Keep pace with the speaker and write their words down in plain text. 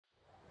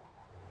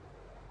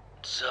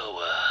So,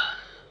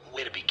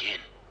 where to begin?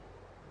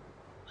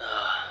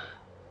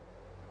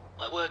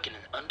 I work in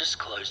an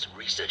undisclosed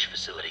research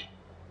facility,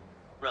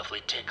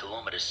 roughly 10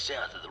 kilometers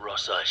south of the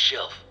Ross Ice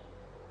Shelf.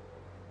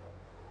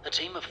 A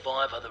team of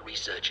 5 other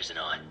researchers and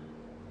I,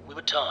 we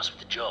were tasked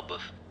with the job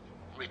of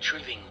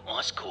retrieving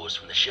ice cores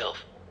from the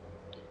shelf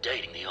and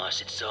dating the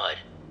ice inside.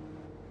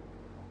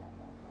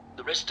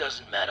 The rest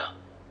doesn't matter,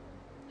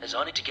 as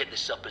I need to get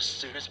this up as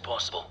soon as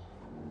possible.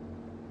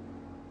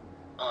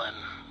 I'm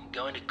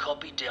going to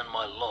copy down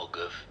my log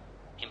of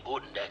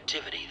important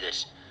activity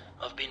that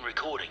I've been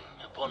recording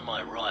upon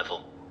my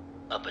arrival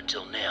up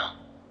until now.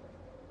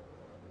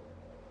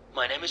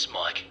 My name is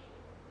Mike,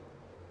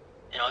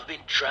 and I've been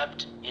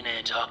trapped in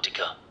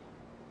Antarctica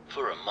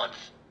for a month.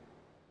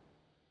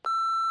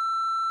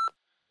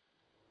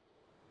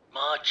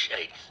 March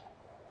 8th,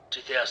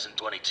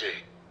 2022.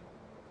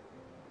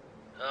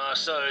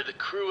 So the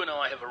crew and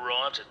I have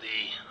arrived at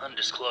the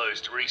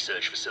undisclosed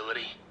research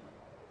facility.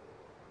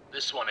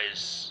 This one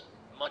is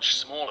much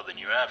smaller than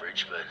your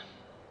average, but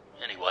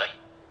anyway.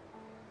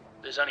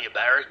 There's only a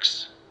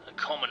barracks, a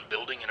common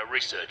building, and a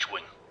research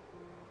wing.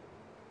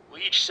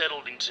 We each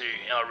settled into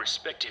our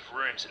respective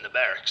rooms in the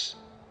barracks.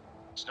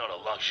 It's not a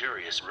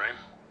luxurious room.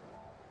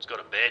 It's got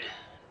a bed,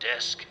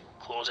 desk,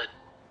 closet.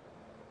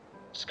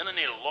 It's gonna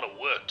need a lot of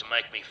work to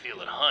make me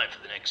feel at home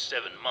for the next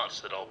 7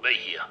 months that I'll be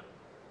here.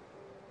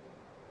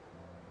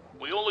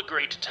 We all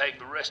agreed to take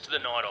the rest of the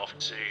night off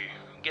to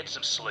get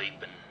some sleep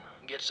and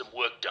get some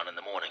work done in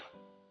the morning.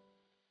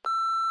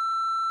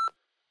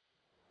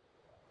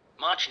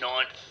 March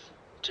 9th,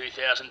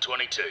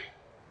 2022.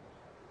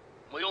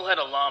 We all had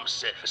alarms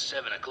set for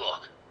 7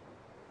 o'clock.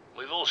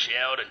 We've all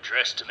showered and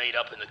dressed to meet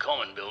up in the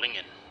common building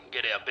and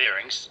get our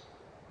bearings.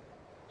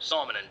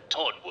 Simon and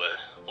Todd were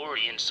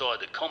already inside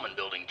the common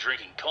building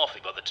drinking coffee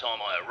by the time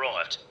I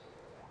arrived.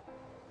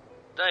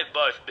 They've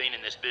both been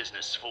in this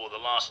business for the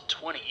last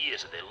 20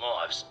 years of their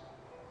lives.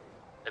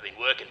 They've been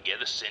working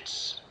together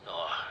since,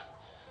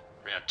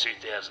 around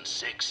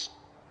 2006.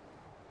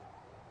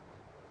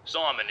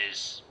 Simon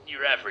is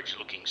your average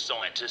looking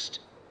scientist.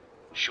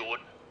 Short,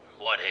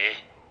 white hair,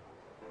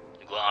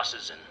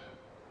 glasses, and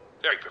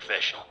very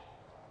professional.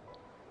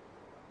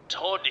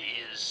 Todd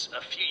is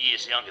a few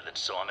years younger than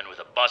Simon, with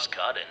a buzz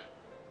cut and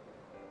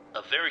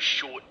a very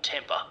short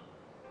temper.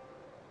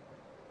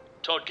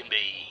 Todd can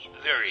be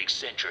very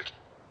eccentric,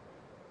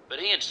 but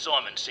he and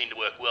Simon seem to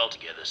work well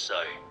together,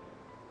 so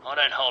I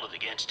don't hold it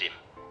against him.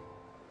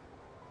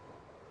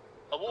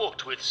 I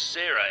walked with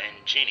Sarah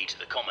and Jeannie to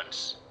the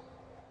Commons.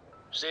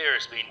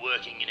 Sarah's been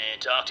working in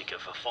Antarctica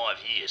for 5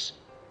 years.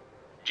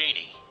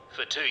 Jeannie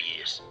for 2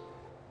 years.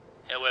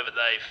 However,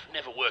 they've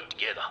never worked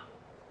together.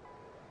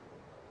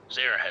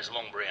 Sarah has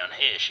long brown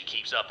hair she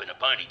keeps up in a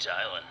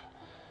ponytail, and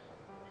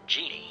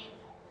Jeannie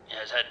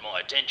has had my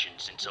attention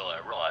since I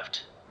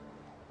arrived.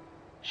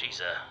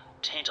 She's a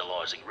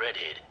tantalising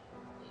redhead,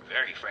 and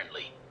very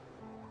friendly.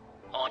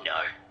 I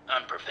know,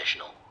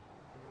 unprofessional,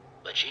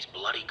 but she's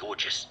bloody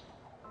gorgeous.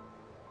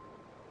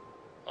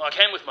 I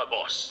came with my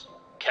boss,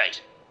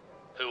 Kate,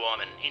 who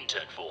I'm an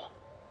intern for.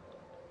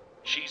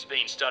 She's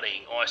been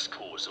studying ice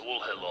cores all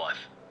her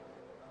life.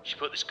 She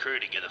put this crew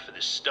together for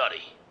this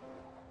study.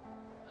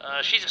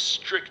 She's a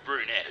strict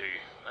brunette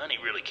who only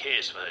really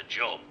cares for her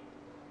job.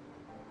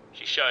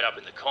 She showed up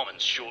in the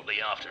Commons shortly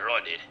after I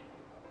did.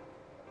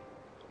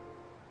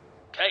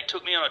 Kate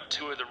took me on a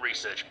tour of the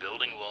research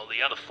building while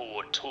the other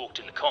 4 talked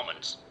in the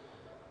Commons.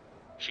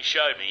 She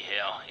showed me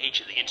how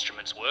each of the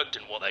instruments worked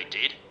and what they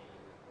did.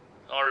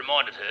 I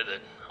reminded her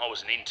that I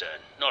was an intern,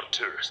 not a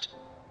tourist,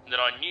 and that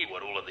I knew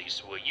what all of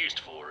these were used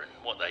for and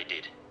what they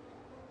did.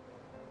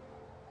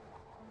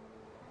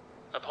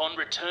 Upon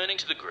returning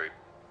to the group,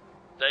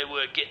 they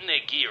were getting their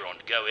gear on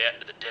to go out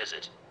into the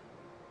desert.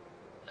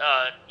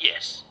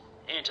 Yes,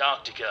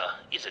 Antarctica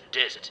is a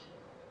desert.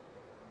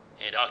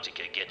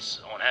 Antarctica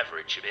gets, on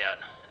average, about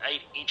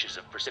 8 inches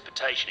of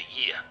precipitation a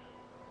year.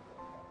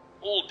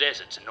 All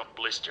deserts are not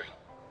blistering.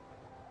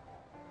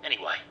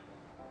 Anyway,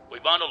 we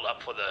bundled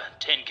up for the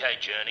 10k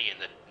journey in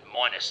the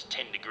minus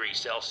 10 degrees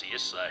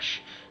Celsius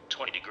 /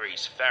 20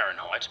 degrees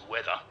Fahrenheit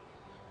weather.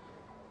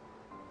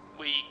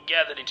 We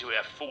gathered into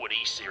our Ford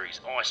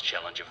E-Series Ice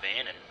Challenger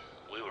van and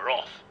we were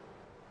off.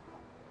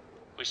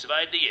 We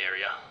surveyed the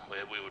area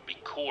where we would be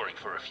coring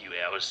for a few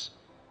hours,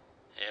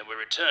 and we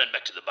returned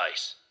back to the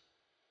base.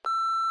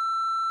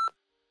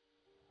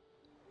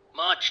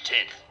 March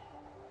 10th,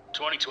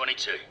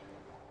 2022.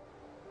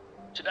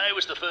 Today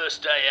was the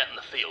first day out in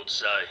the field,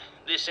 so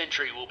this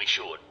entry will be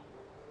short,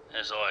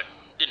 as I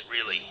didn't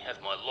really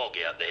have my log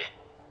out there.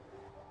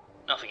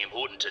 Nothing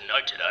important to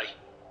note today.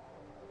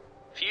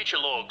 Future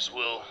logs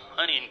will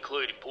only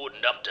include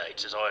important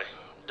updates, as I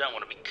don't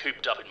want to be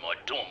cooped up in my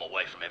dorm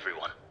away from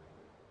everyone.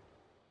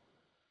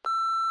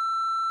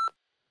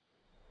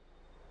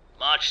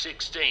 March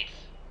 16th,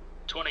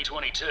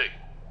 2022.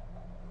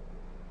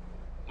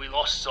 We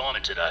lost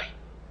Simon today.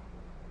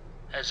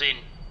 As in,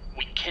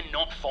 we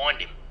cannot find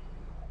him.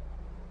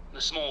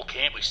 The small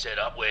camp we set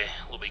up where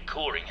we'll be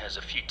coring has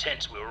a few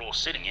tents we were all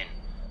sitting in,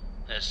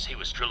 as he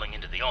was drilling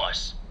into the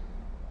ice.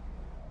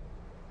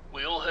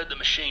 We all heard the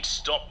machine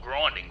stop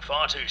grinding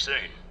far too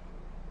soon.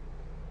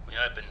 We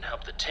opened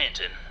up the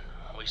tent and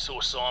we saw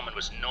Simon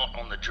was not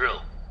on the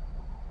drill.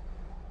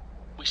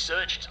 We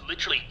searched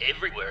literally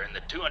everywhere in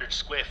the 200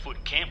 square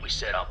foot camp we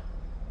set up.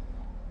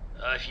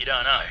 If you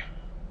don't know,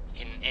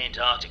 in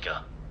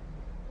Antarctica,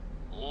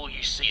 all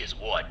you see is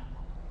white.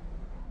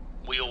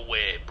 We all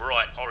wear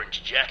bright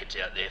orange jackets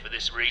out there for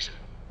this reason.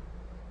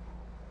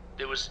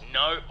 There was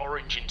no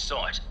orange in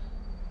sight,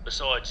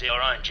 besides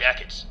our own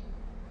jackets.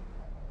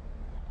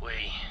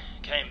 We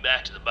came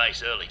back to the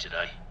base early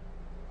today.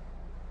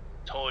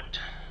 Todd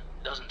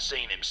doesn't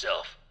seem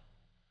himself.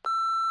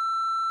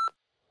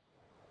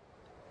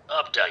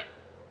 Update,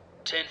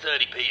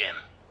 10:30 PM.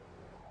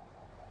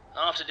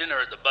 After dinner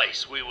at the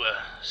base, we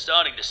were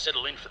starting to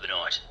settle in for the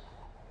night,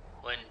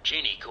 when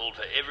Jeannie called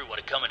for everyone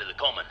to come into the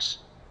commons.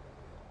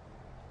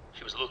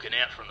 She was looking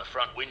out from the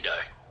front window.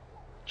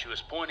 She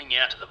was pointing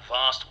out to the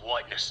vast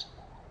whiteness.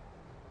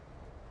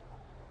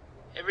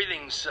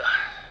 Everything's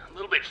a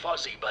little bit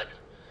fuzzy, but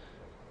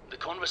the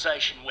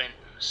conversation went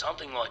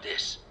something like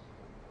this.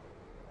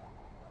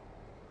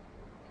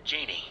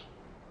 Jeannie,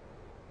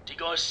 do you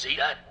guys see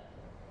that?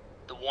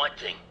 The white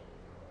thing,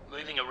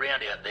 moving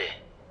around out there.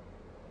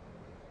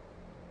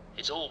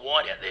 It's all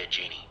white out there,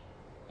 Jeannie.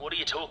 What are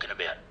you talking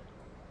about?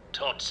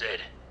 Todd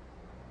said.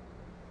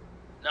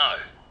 No,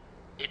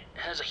 it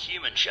has a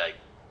human shape,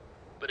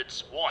 but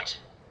it's white,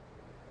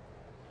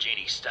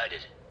 Jeannie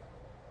stated.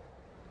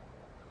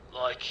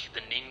 Like the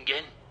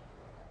Ningen?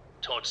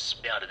 Todd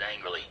spouted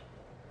angrily.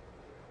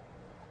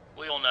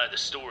 We all know the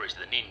stories of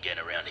the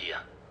Ningen around here.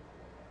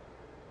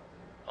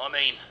 I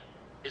mean,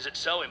 is it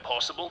so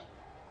impossible?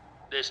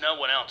 There's no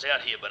one else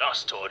out here but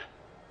us, Todd,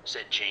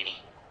 said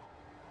Jeannie.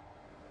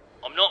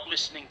 I'm not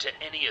listening to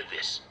any of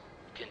this,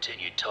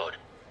 continued Todd.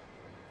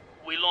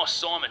 We lost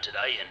Simon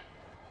today and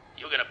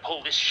you're gonna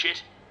pull this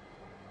shit?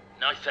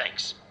 No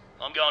thanks.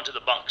 I'm going to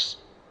the bunks.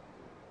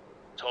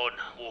 Todd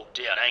walked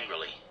out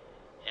angrily,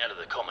 out of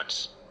the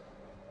commons.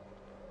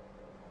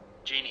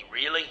 Jeannie,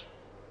 really?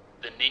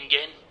 The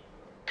Ningen?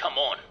 Come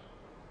on,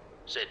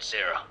 said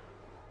Sarah.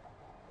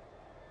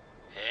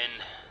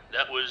 And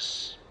that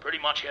was pretty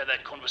much how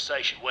that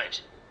conversation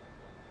went.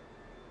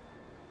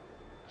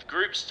 The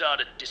group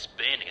started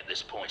disbanding at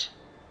this point.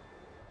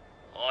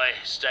 I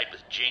stayed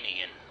with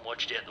Jeannie and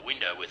watched out the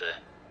window with her.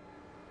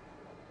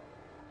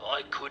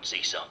 I could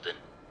see something.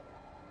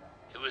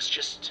 It was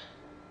just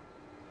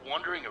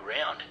wandering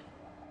around,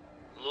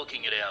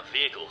 looking at our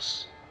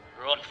vehicles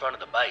right in front of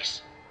the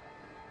base.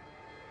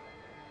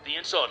 The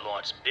inside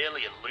lights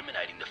barely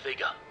illuminating the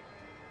figure.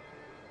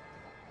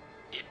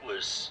 It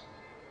was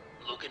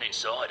looking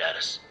inside at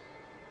us,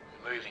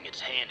 moving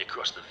its hand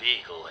across the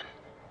vehicle in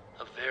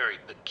a very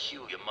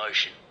peculiar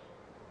motion.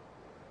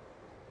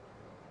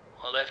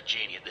 I left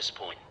Jeannie at this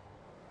point,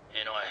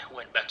 and I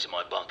went back to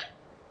my bunk.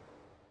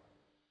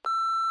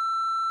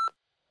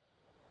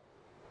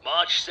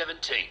 March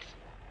 17th,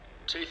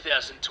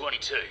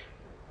 2022.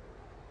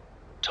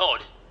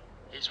 Todd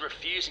is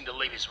refusing to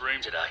leave his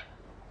room today.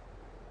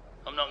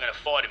 I'm not going to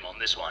fight him on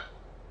this one.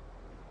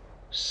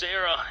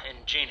 Sarah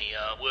and Jeannie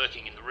are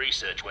working in the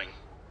research wing.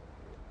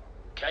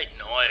 Kate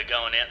and I are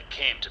going out to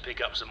camp to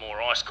pick up some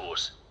more ice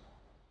cores.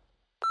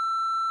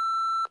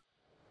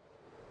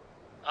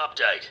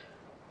 Update,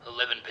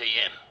 11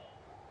 PM.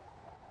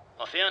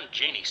 I found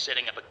Jeannie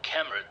setting up a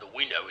camera at the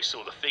window we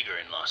saw the figure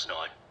in last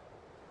night.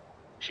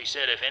 She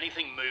said if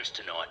anything moves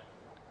tonight,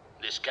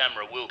 this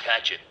camera will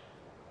catch it.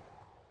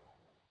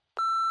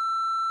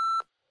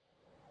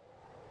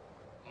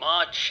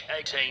 March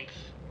 18th,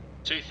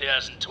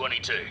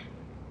 2022.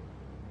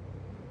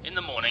 In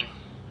the morning,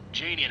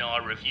 Jeannie and I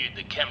reviewed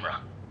the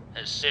camera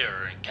as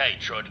Sarah and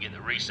Kate tried to get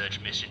the research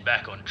mission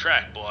back on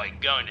track by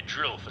going to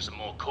drill for some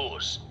more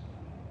cores.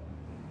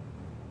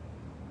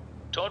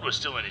 Todd was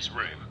still in his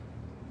room.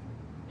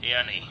 He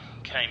only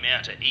came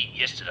out to eat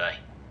yesterday.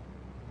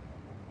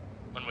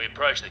 When we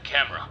approached the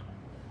camera,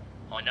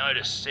 I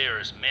noticed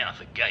Sarah's mouth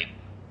agape.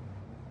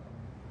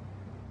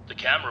 The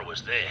camera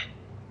was there,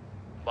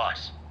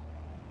 but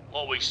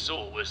what we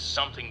saw was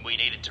something we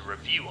needed to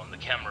review on the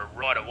camera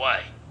right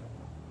away.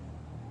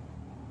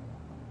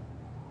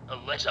 A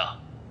letter,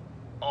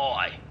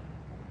 I,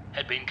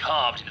 had been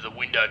carved into the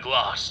window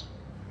glass.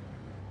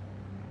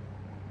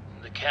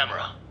 The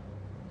camera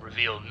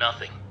revealed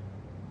nothing.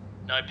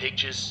 No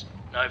pictures,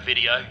 no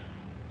video.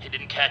 It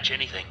didn't catch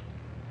anything.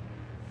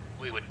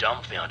 We were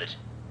dumbfounded.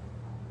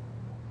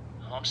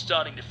 I'm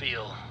starting to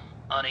feel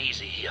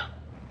uneasy here.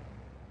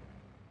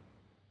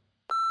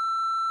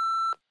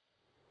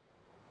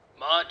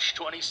 March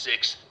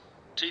 26th,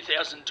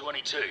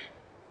 2022.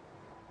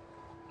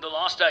 The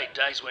last 8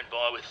 days went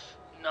by with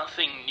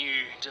nothing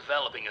new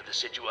developing of the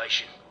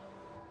situation.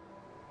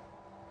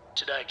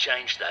 Today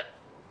changed that.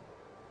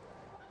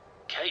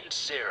 Kate and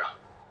Sarah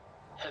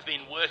have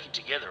been working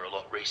together a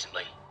lot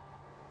recently.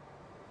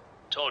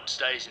 Todd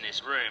stays in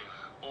his room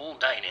all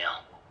day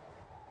now.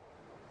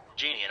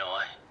 Jeannie and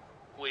I,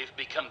 we've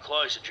become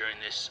closer during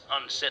this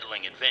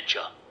unsettling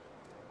adventure.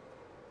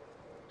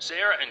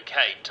 Sarah and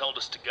Kate told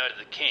us to go to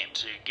the camp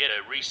to get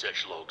her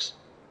research logs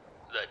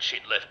that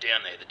she'd left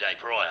down there the day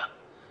prior.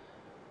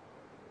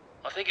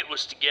 I think it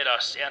was to get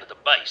us out of the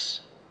base,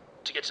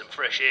 to get some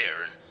fresh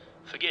air and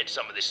forget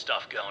some of this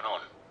stuff going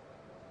on.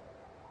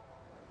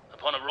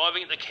 Upon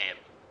arriving at the camp,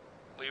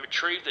 we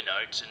retrieved the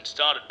notes and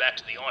started back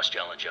to the Ice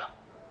Challenger.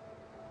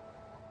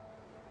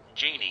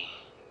 Jeannie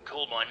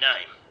called my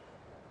name,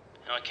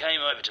 and I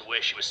came over to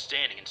where she was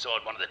standing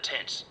inside one of the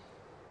tents.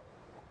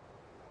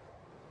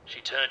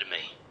 She turned to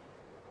me,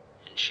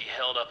 and she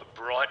held up a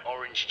bright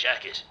orange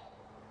jacket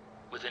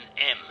with an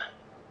M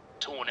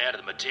torn out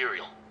of the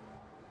material.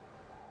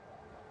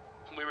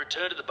 We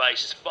returned to the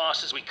base as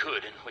fast as we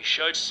could, and we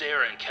showed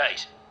Sarah and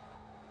Kate.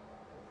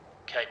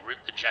 Kate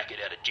ripped the jacket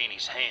out of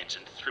Jeannie's hands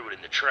and threw it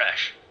in the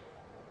trash.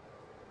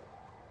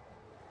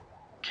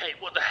 "Kate,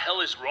 what the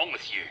hell is wrong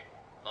with you?"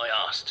 I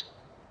asked.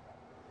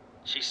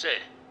 She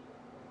said,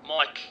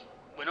 "Mike,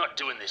 we're not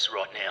doing this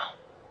right now.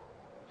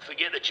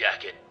 Forget the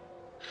jacket.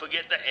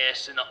 Forget the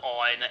S and the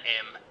I and the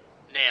M.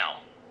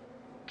 Now,"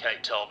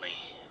 Kate told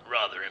me,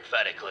 rather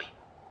emphatically.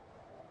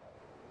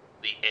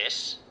 "The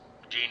S?"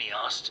 Jeannie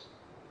asked.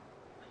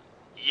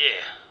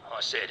 "Yeah," I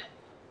said.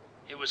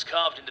 "It was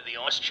carved into the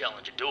Ice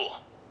Challenger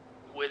door,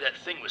 where that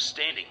thing was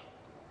standing."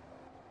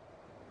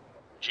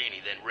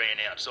 Jeannie then ran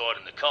outside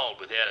in the cold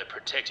without her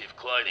protective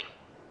clothing.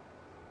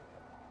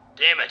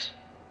 "Damn it!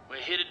 We're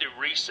here to do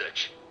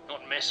research,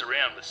 not mess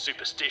around with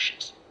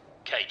superstitions,"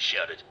 Kate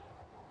shouted.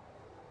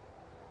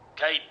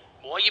 "Kate,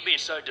 why are you being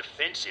so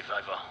defensive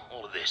over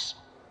all of this?"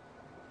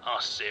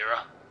 asked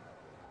Sarah.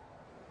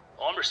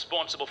 "I'm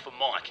responsible for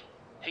Mike.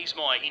 He's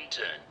my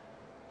intern.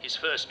 His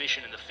first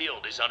mission in the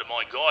field is under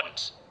my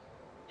guidance.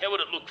 How would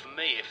it look for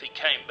me if he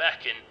came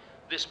back and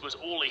this was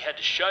all he had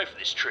to show for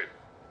this trip?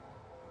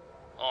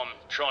 I'm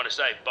trying to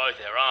save both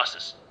our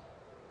asses.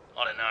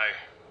 I don't know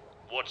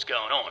what's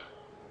going on,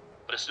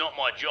 but it's not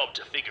my job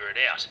to figure it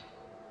out."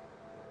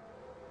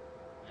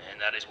 And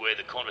that is where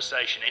the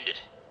conversation ended.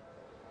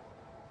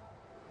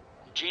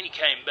 Jeannie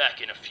came back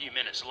in a few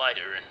minutes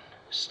later and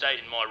stayed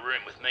in my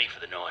room with me for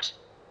the night.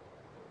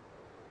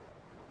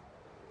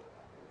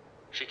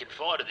 She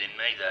confided in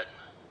me that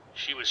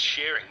she was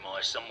sharing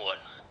my somewhat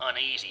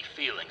uneasy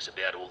feelings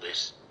about all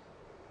this.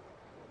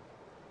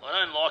 "I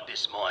don't like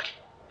this, Mike,"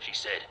 she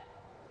said.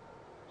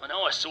 "I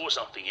know I saw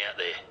something out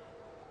there.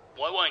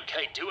 Why won't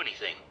Kate do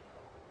anything?"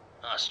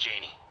 asked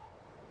Jeannie.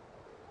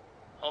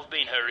 "I've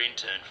been her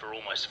intern for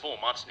almost 4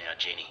 months now,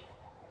 Jeannie.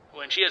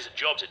 When she has a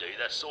job to do,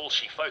 that's all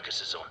she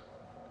focuses on.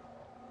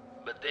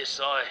 But this,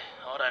 I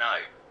don't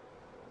know.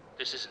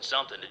 This isn't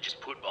something to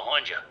just put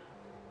behind you."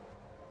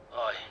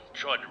 I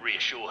tried to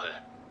reassure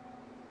her.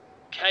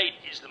 "Kate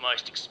is the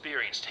most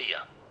experienced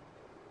here.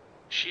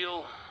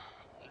 She'll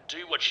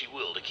do what she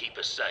will to keep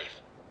us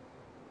safe."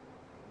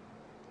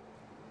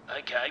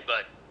 "Okay,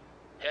 but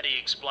how do you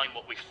explain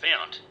what we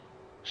found?"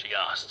 she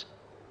asked.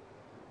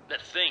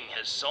 "That thing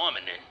has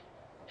Simon and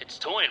it's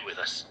toying with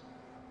us.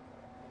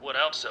 What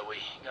else are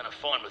we going to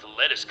find with the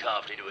letters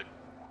carved into it?"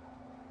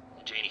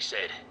 Jeannie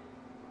said,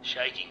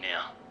 shaking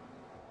now.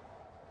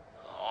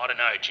 "I don't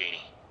know,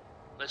 Jeannie.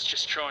 Let's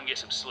just try and get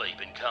some sleep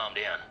and calm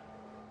down."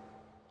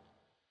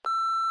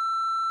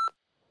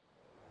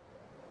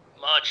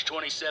 March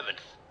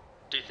 27th,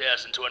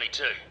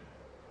 2022.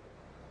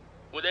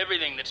 With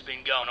everything that's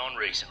been going on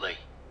recently,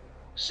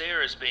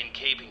 Sarah's been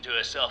keeping to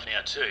herself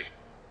now too.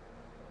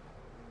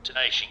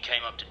 Today she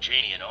came up to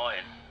Jeannie and I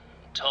and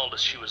told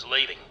us she was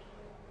leaving.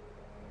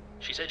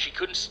 She said she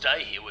couldn't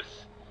stay here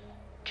with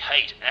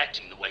Kate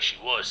acting the way she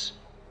was,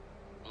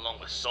 along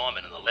with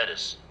Simon and the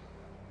letters.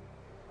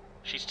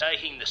 She's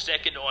taking the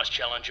second Ice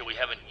Challenger we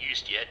haven't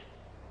used yet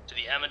to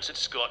the Amundsen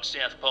Scott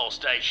South Pole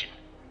Station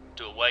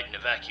to await an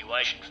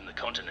evacuation from the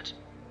continent.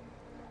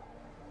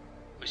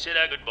 We said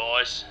our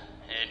goodbyes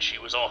and she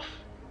was off.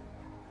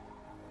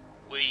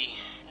 We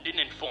didn't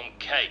inform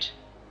Kate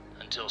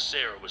until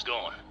Sarah was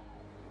gone.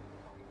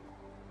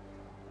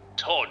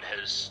 Todd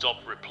has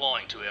stopped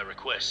replying to our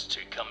requests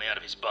to come out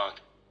of his bunk.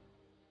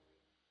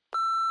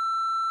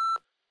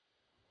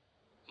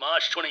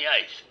 March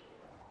 28th,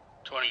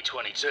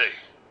 2022.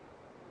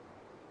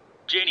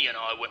 Jeannie and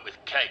I went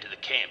with Kate to the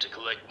camp to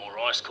collect more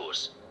ice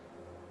cores.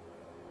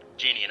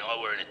 Jeannie and I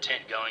were in a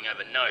tent going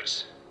over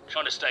notes,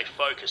 trying to stay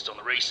focused on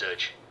the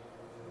research.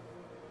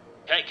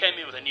 Kate came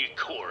in with a new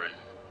core and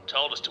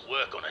told us to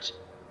work on it.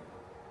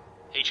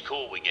 Each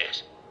core we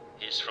get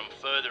is from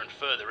further and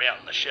further out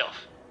on the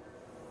shelf.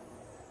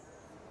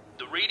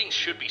 The readings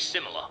should be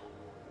similar.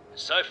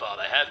 So far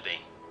they have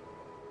been.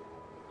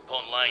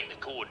 Upon laying the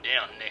cord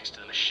down next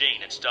to the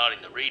machine and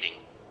starting the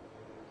reading,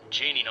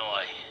 Jeannie and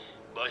I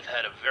both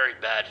had a very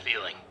bad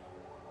feeling.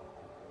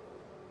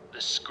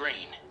 The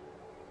screen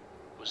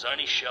was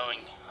only showing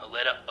a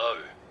letter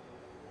O.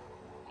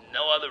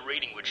 No other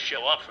reading would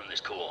show up from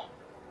this core,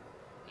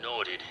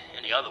 nor did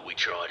any other we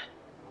tried.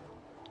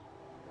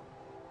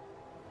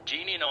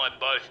 Jeannie and I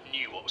both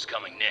knew what was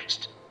coming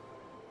next.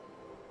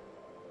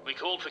 We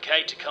called for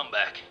Kate to come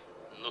back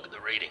and look at the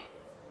reading.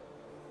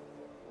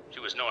 She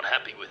was not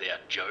happy with our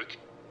joke,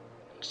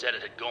 said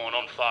it had gone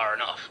on far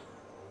enough.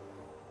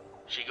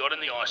 She got in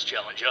the ice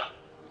challenger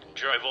and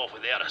drove off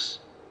without us.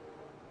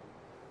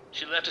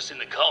 She left us in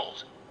the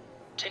cold,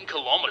 10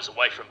 kilometres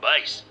away from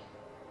base.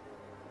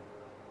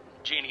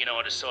 Jeannie and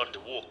I decided to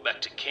walk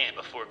back to camp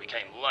before it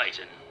became late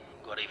and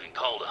got even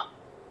colder.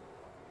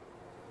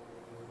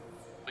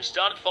 We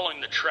started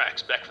following the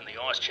tracks back from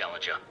the ice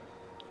challenger.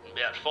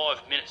 About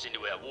 5 minutes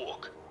into our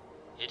walk,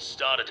 it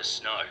started to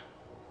snow.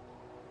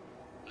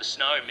 The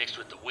snow mixed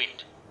with the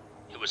wind.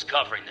 It was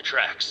covering the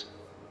tracks.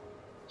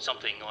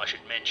 Something I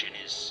should mention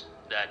is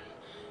that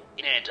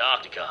in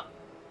Antarctica,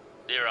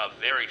 there are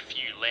very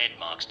few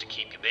landmarks to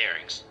keep your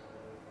bearings.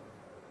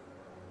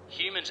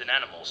 Humans and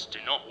animals do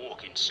not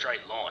walk in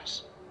straight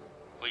lines.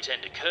 We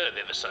tend to curve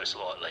ever so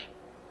slightly.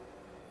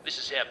 This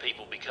is how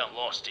people become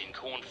lost in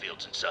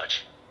cornfields and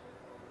such.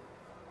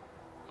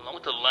 Along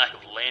with the lack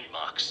of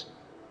landmarks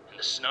and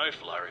the snow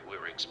flurry we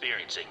were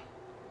experiencing,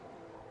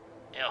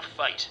 our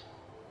fate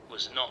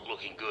was not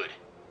looking good.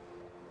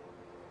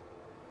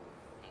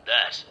 And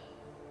that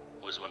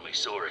was when we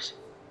saw it.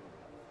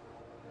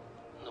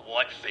 The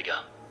white figure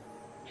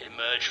had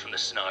emerged from the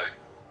snow.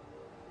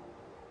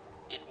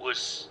 It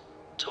was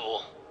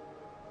tall,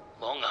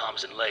 long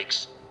arms and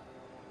legs.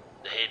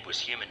 The head was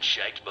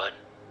human-shaped, but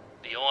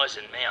the eyes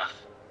and mouth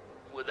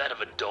were that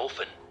of a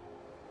dolphin.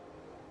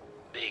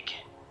 Big,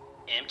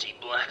 empty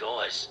black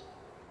eyes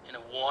and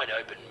a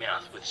wide-open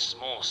mouth with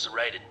small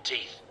serrated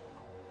teeth.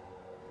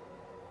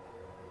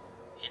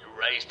 It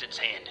raised its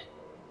hand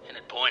and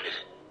it pointed.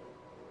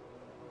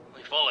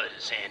 We followed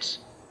its hands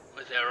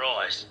with our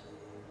eyes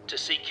to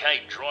see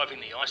Kate driving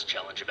the ice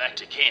challenger back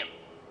to camp.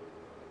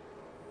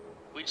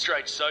 We'd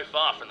strayed so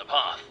far from the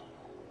path,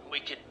 we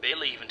could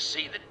barely even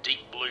see the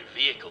deep blue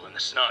vehicle in the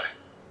snow.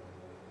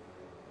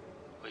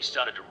 We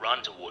started to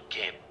run toward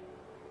camp.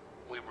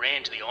 We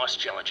ran to the ice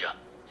challenger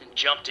and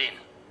jumped in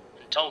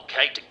and told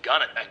Kate to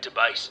gun it back to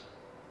base.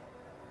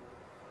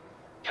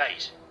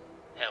 Kate,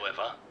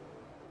 however,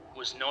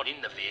 was not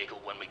in the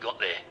vehicle when we got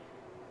there.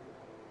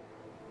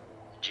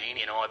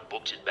 Jeannie and I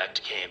booked it back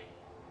to camp.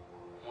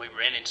 We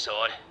ran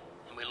inside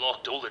and we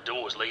locked all the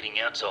doors leading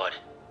outside.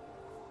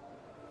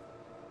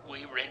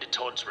 We ran to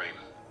Todd's room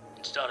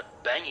and started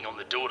banging on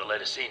the door to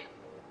let us in.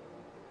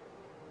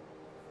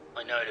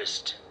 I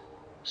noticed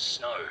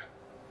snow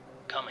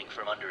coming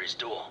from under his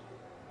door.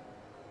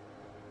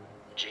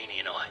 Jeannie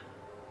and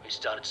we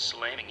started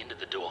slamming into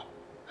the door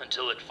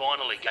until it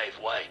finally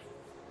gave way.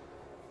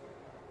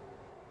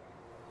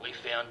 We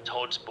found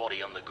Todd's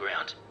body on the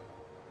ground,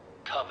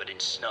 covered in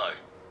snow.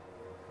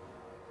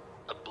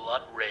 A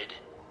blood-red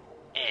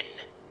N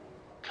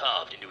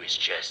carved into his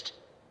chest.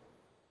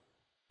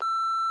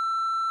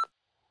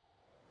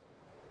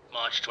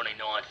 March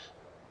 29th,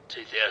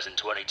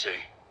 2022.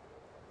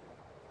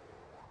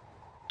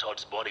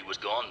 Todd's body was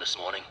gone this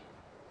morning.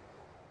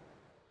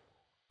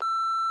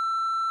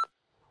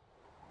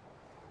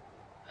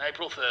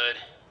 April 3rd,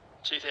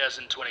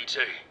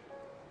 2022.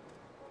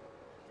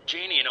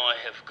 Jeannie and I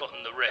have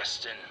gotten the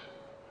rest and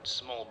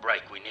small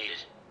break we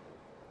needed.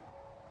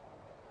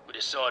 We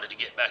decided to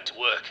get back to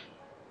work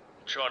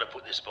and try to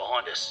put this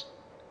behind us.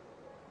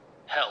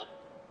 Help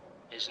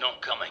is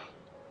not coming.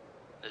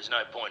 There's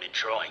no point in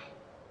trying.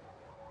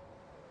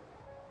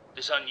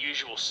 This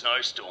unusual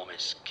snowstorm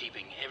is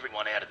keeping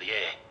everyone out of the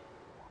air.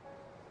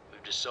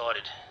 We've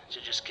decided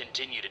to just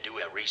continue to do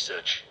our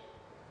research.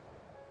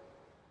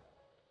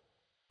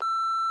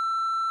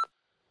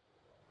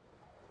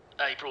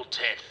 April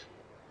 10th,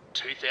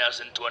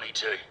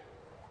 2022.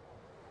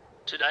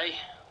 Today,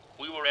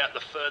 we were out the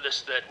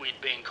furthest that we'd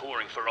been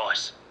coring for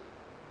ice.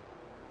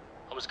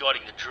 I was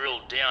guiding the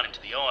drill down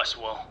into the ice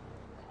while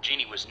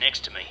Jeannie was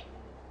next to me.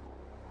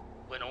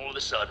 When all of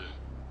a sudden,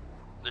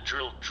 the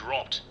drill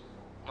dropped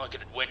like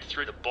it had went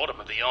through the bottom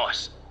of the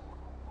ice.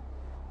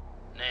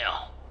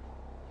 Now,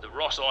 the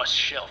Ross ice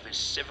shelf is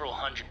several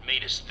hundred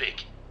meters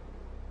thick.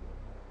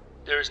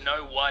 There is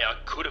no way I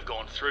could have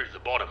gone through to the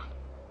bottom.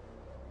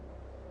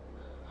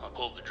 I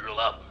pulled the drill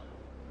up,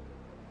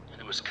 and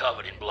it was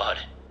covered in blood.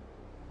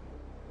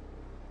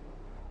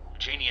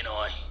 Jeannie and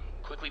I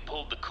quickly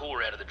pulled the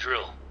core out of the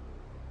drill.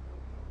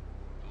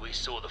 We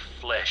saw the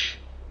flesh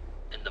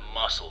and the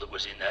muscle that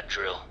was in that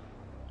drill.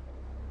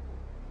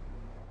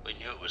 We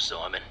knew it was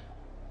Simon.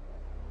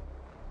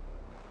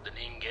 The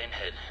Ningen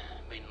had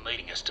been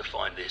leading us to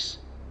find this.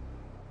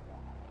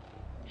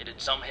 It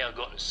had somehow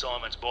gotten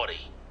Simon's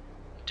body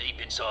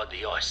deep inside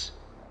the ice.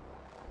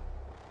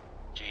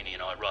 Jeannie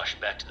and I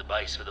rushed back to the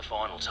base for the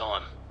final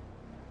time.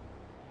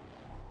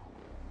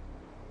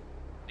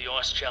 The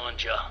ice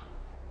challenger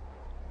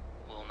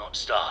will not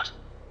start.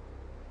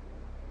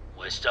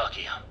 We're stuck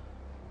here.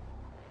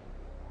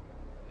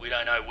 We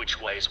don't know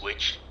which way is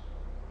which.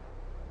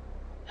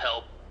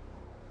 Help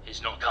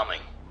is not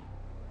coming.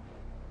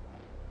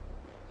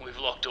 We've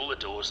locked all the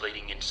doors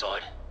leading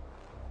inside,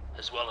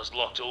 as well as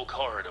locked all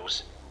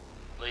corridors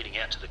leading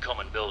out to the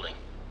common building.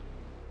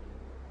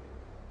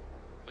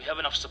 We have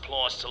enough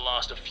supplies to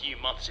last a few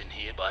months in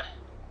here, but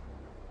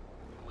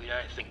we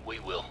don't think we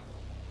will.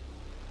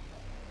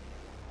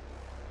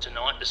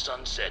 Tonight the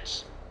sun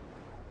sets,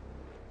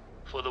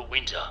 for the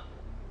winter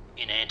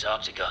in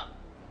Antarctica.